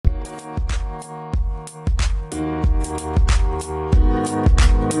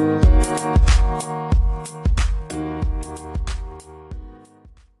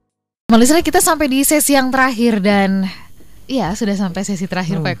Malaysia, kita sampai di sesi yang terakhir dan iya, sudah sampai sesi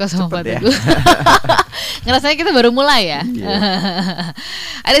terakhir Pak Eko sama Pak Teguh. Ngerasanya kita baru mulai ya.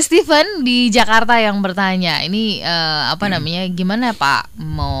 Ada Steven di Jakarta yang bertanya, ini gimana Pak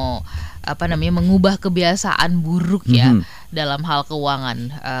mau mengubah kebiasaan buruk ya dalam hal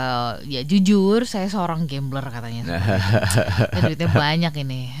keuangan. Ya jujur, saya seorang gambler katanya. Duitnya banyak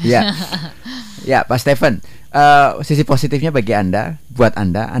ini. Ya, Pak Steven. Sisi positifnya bagi buat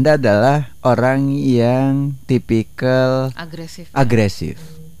Anda adalah orang yang tipikal agresif.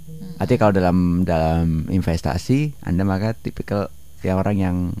 Artinya kalau dalam investasi, Anda maka tipikal ya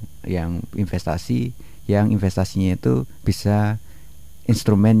orang yang investasinya itu bisa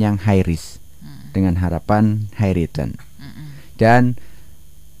instrumen yang high risk dengan harapan high return. Dan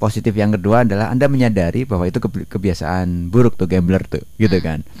positif yang kedua adalah Anda menyadari bahwa itu kebiasaan buruk tuh, gambler tuh, gitu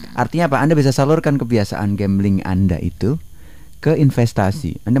kan. Artinya apa? Anda bisa salurkan kebiasaan gambling Anda itu ke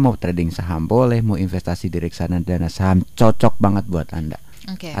investasi. Anda mau trading saham boleh, mau investasi di reksadana saham cocok banget buat Anda.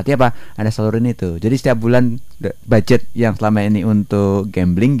 Artinya apa? Anda salurin itu. Jadi setiap bulan budget yang selama ini untuk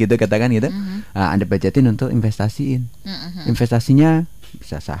gambling gitu katakan gitu, Anda budgetin untuk investasiin. Investasinya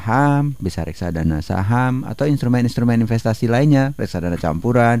bisa saham, bisa reksadana saham, atau instrumen-instrumen investasi lainnya, reksadana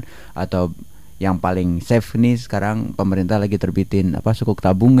campuran, atau yang paling safe nih sekarang pemerintah lagi terbitin sukuk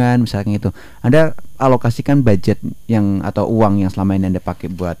tabungan misalnya itu. Anda alokasikan budget atau uang yang selama ini Anda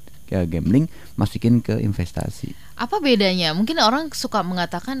pakai buat gambling, masukin ke investasi. Apa bedanya? Mungkin orang suka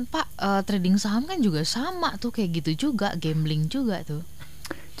mengatakan, Pak, trading saham kan juga sama tuh, kayak gitu juga, gambling juga tuh.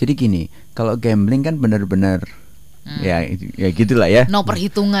 Jadi gini, kalau gambling kan benar-benar ya gitulah ya. No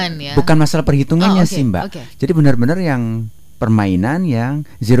perhitungan ya. Bukan masalah perhitungannya sih Mbak. Jadi benar-benar yang permainan yang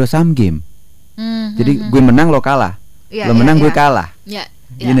zero sum game. Jadi gue menang lo kalah, lo menang gue kalah.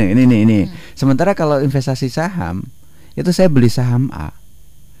 Ini. Sementara kalau investasi saham itu saya beli saham A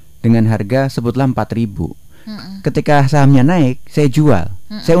dengan harga sebutlah 4.000. Ketika sahamnya naik, saya jual.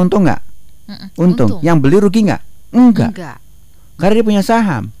 Saya untung nggak? Untung. Yang beli rugi nggak? Enggak. Karena dia punya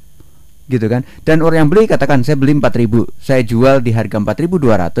saham. Gitu kan. Dan orang yang beli katakan saya beli 4.000, saya jual di harga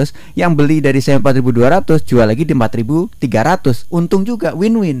 4.200, yang beli dari saya 4.200 jual lagi di 4.300, untung juga,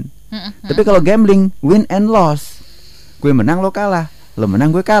 win-win. Tapi kalau gambling, win and loss, gue menang lo kalah, lo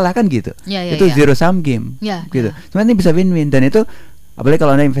menang gue kalah, kan gitu. Itu zero sum game gitu. Sebenarnya ini bisa win-win. Dan itu apalagi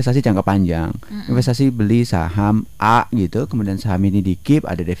kalau Anda investasi jangka panjang, investasi beli saham A gitu, kemudian saham ini di keep,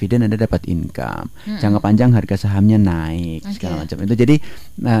 ada dividen, Anda dapat income. Jangka panjang harga sahamnya naik, segala macam itu. Jadi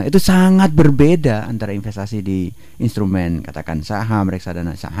itu sangat berbeda antara investasi di instrumen katakan saham,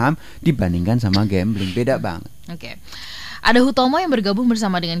 reksadana saham dibandingkan sama gambling, beda banget. Ada Hutomo yang bergabung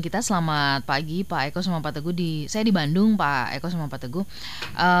bersama dengan kita. Selamat pagi Pak Eko sama Pak Teguh. Saya di Bandung, Pak Eko sama Pak Teguh.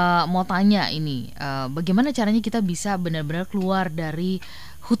 Mau tanya ini, bagaimana caranya kita bisa benar-benar keluar dari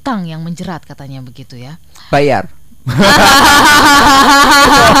hutang yang menjerat, katanya begitu ya. Bayar.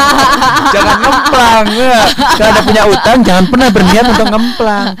 Jangan ngemplang. Kalau Anda punya utang, jangan pernah berniat untuk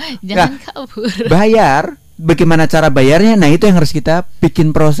ngemplang. Jangan kabur. Bayar. Bagaimana cara bayarnya? Nah itu yang harus kita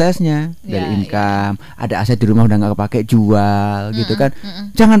bikin prosesnya. Dari income, ada aset di rumah udah gak kepake, jual gitu kan.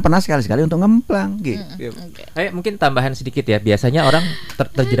 Jangan pernah sekali-sekali untuk ngemplang gitu. Mungkin tambahan sedikit ya. Biasanya orang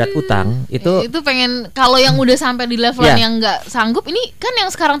terjerat utang itu pengen, kalau yang udah sampai di level yang gak sanggup, ini kan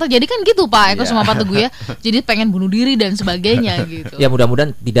yang sekarang terjadi kan gitu Pak Eko sama Pak Teguh ya. Jadi pengen bunuh diri dan sebagainya gitu. Ya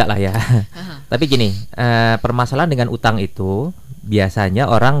mudah-mudahan tidak lah ya. Tapi gini, permasalahan dengan utang itu biasanya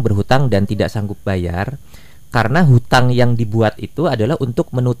orang berhutang dan tidak sanggup bayar karena hutang yang dibuat itu adalah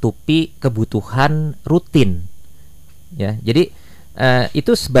untuk menutupi kebutuhan rutin, ya. Jadi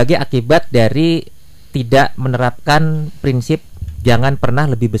itu sebagai akibat dari tidak menerapkan prinsip jangan pernah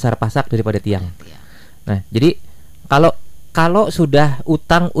lebih besar pasak daripada tiang. Nah, jadi kalau sudah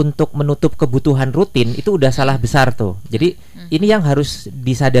utang untuk menutup kebutuhan rutin itu udah salah besar tuh. Jadi ini yang harus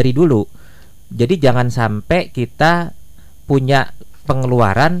disadari dulu. Jadi jangan sampai kita punya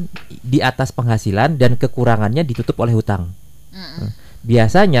pengeluaran di atas penghasilan dan kekurangannya ditutup oleh hutang.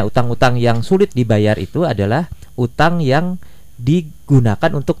 Biasanya utang-utang yang sulit dibayar itu adalah utang yang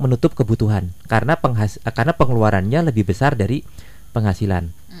digunakan untuk menutup kebutuhan karena pengeluarannya lebih besar dari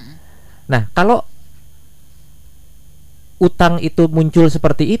penghasilan. Nah, kalau utang itu muncul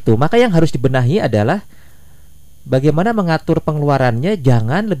seperti itu, maka yang harus dibenahi adalah bagaimana mengatur pengeluarannya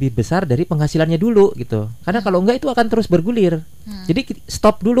jangan lebih besar dari penghasilannya dulu gitu. Karena kalau enggak itu akan terus bergulir. Jadi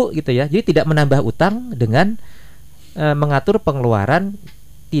stop dulu gitu ya. Jadi tidak menambah utang dengan mengatur pengeluaran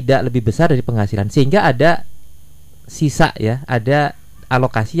tidak lebih besar dari penghasilan sehingga ada sisa ya, ada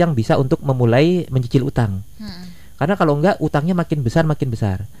alokasi yang bisa untuk memulai mencicil utang. Karena kalau enggak utangnya makin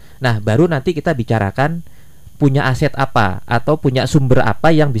besar. Nah, baru nanti kita bicarakan punya aset apa atau punya sumber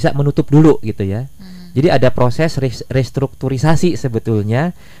apa yang bisa menutup dulu gitu ya. Jadi ada proses restrukturisasi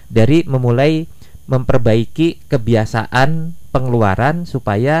sebetulnya dari memulai memperbaiki kebiasaan pengeluaran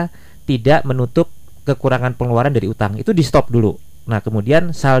supaya tidak menutup kekurangan pengeluaran dari utang. Itu di stop dulu. Nah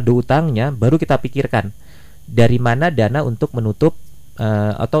kemudian saldo utangnya baru kita pikirkan dari mana dana untuk menutup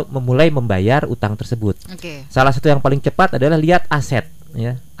atau memulai membayar utang tersebut. Salah satu yang paling cepat adalah lihat aset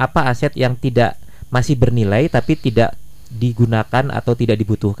ya. Apa aset yang tidak masih bernilai tapi tidak digunakan atau tidak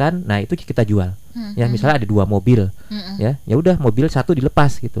dibutuhkan, nah itu kita jual. Ya misalnya ada 2 mobil, ya udah mobil 1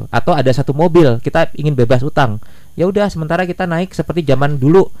 dilepas gitu. Atau ada 1 mobil kita ingin bebas utang, ya udah sementara kita naik seperti zaman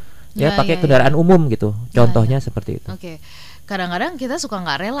dulu, ya pakai kendaraan umum gitu. Contohnya seperti itu. Kadang-kadang kita suka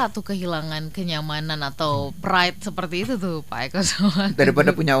nggak rela tuh kehilangan kenyamanan atau pride seperti itu tuh Pak Eko sama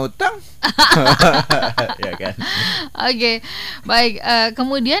daripada punya utang. Ya kan. Baik.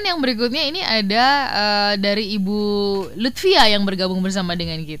 Kemudian yang berikutnya ini ada dari Ibu Lutfia yang bergabung bersama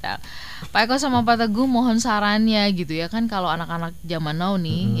dengan kita. Pak Eko sama Pak Teguh mohon sarannya gitu ya kan, kalau anak-anak zaman now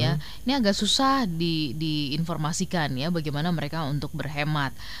nih ya, ini agak susah diinformasikan ya bagaimana mereka untuk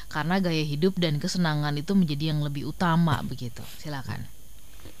berhemat karena gaya hidup dan kesenangan itu menjadi yang lebih utama begitu. Silakan.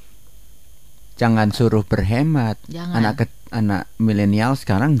 Jangan suruh berhemat. Anak milenial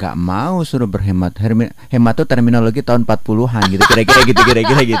sekarang nggak mau suruh berhemat. Hemat itu terminologi tahun 40-an gitu,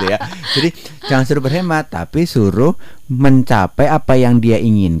 kira-kira gitu ya. Jadi jangan suruh berhemat, tapi suruh mencapai apa yang dia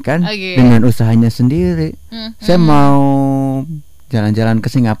inginkan dengan usahanya sendiri. Saya mau jalan-jalan ke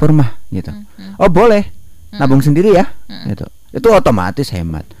Singapura mah gitu. Oh boleh, nabung sendiri ya gitu. Itu otomatis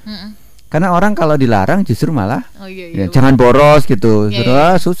hemat. Karena orang kalau dilarang justru malah jangan boros gitu,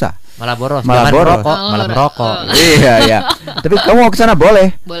 susah. Malah boros, malah merokok. Iya. Tapi kamu mau ke sana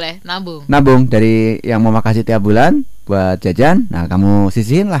boleh, nabung dari yang mau makasih tiap bulan buat jajan. Nah kamu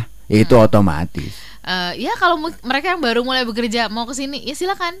sisihin lah, itu otomatis. Ya kalau mereka yang baru mulai bekerja mau ke sini ya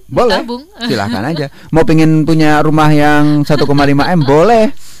silakan, boleh, tabung. Silakan aja. Mau pengen punya rumah yang 1,5 M boleh,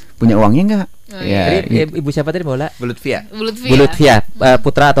 punya uangnya enggak? Jadi ibu siapa tadi Bola? Bu Lutfia.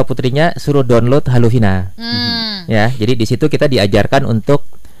 Putra atau putrinya suruh download Halofina. Ya, jadi di situ kita diajarkan untuk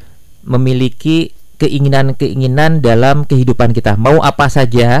memiliki keinginan-keinginan dalam kehidupan kita. Mau apa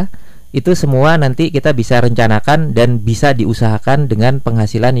saja itu semua nanti kita bisa rencanakan dan bisa diusahakan dengan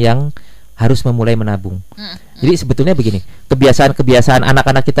penghasilan yang harus memulai menabung. Jadi sebetulnya begini, kebiasaan-kebiasaan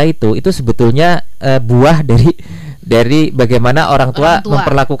anak-anak kita itu sebetulnya buah dari bagaimana orang tua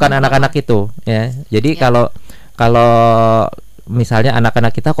memperlakukan anak-anak itu ya. Jadi kalau misalnya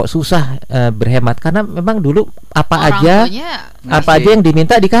anak-anak kita kok susah berhemat karena memang dulu apa aja yang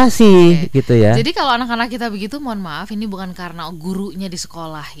diminta dikasih gitu ya. Jadi kalau anak-anak kita begitu, mohon maaf, ini bukan karena gurunya di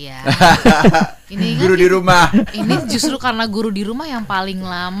sekolah ya. Ini guru di rumah. Ini justru karena guru di rumah yang paling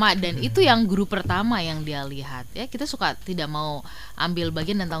lama dan itu yang guru pertama yang dia lihat ya. Kita suka tidak mau ambil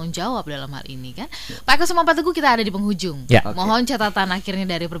bagian dan tanggung jawab dalam hal ini kan. Pak Eko sama Pak Teguh, kita ada di penghujung. Mohon catatan akhirnya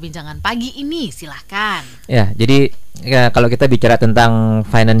dari perbincangan pagi ini, silahkan. Ya, jadi kalau kita bicara tentang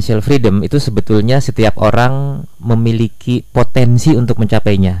financial freedom itu sebetulnya setiap orang memiliki potensi untuk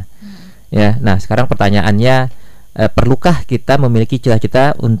mencapainya. Ya, nah sekarang pertanyaannya, perlukah kita memiliki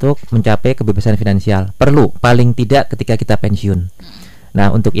cita-cita untuk mencapai kebebasan finansial? Perlu, paling tidak ketika kita pensiun.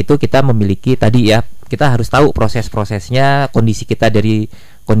 Nah untuk itu kita memiliki tadi ya, kita harus tahu proses-prosesnya, kondisi kita dari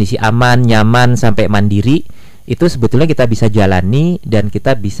kondisi aman, nyaman sampai mandiri itu sebetulnya kita bisa jalani dan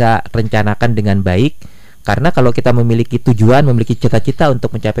kita bisa rencanakan dengan baik. Karena kalau kita memiliki tujuan, memiliki cita-cita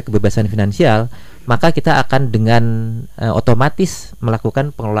untuk mencapai kebebasan finansial, maka kita akan dengan otomatis melakukan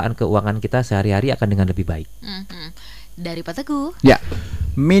pengelolaan keuangan kita sehari-hari akan dengan lebih baik. Dari Pak Teguh. Ya,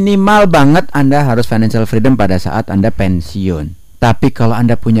 minimal banget Anda harus financial freedom pada saat Anda pensiun. Tapi kalau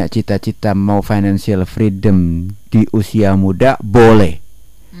Anda punya cita-cita mau financial freedom di usia muda, boleh.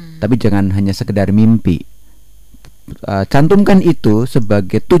 Tapi jangan hanya sekedar mimpi. Cantumkan itu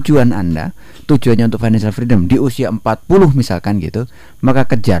sebagai tujuan Anda. Tujuannya untuk financial freedom di usia 40 misalkan gitu. Maka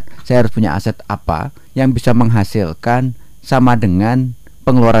kejar, saya harus punya aset apa yang bisa menghasilkan sama dengan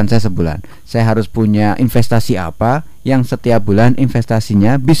pengeluaran saya sebulan. Saya harus punya investasi apa yang setiap bulan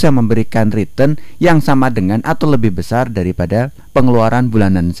investasinya bisa memberikan return yang sama dengan atau lebih besar daripada pengeluaran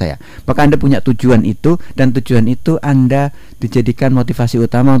bulanan saya. Maka Anda punya tujuan itu, dan tujuan itu Anda dijadikan motivasi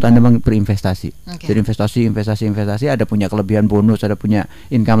utama untuk Anda berinvestasi. Jadi investasi, ada punya kelebihan bonus, ada punya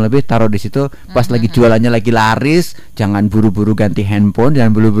income lebih, taruh di situ. Pas lagi jualannya lagi laris, jangan buru-buru ganti handphone,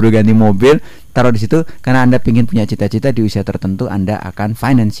 jangan buru-buru ganti mobil, taruh di situ karena Anda ingin punya cita-cita di usia tertentu Anda akan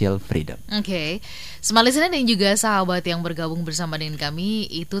financial freedom. Smart listener dan juga sahabat yang bergabung bersama dengan kami,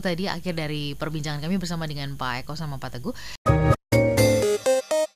 itu tadi akhir dari perbincangan kami bersama dengan Pak Eko sama Pak Teguh.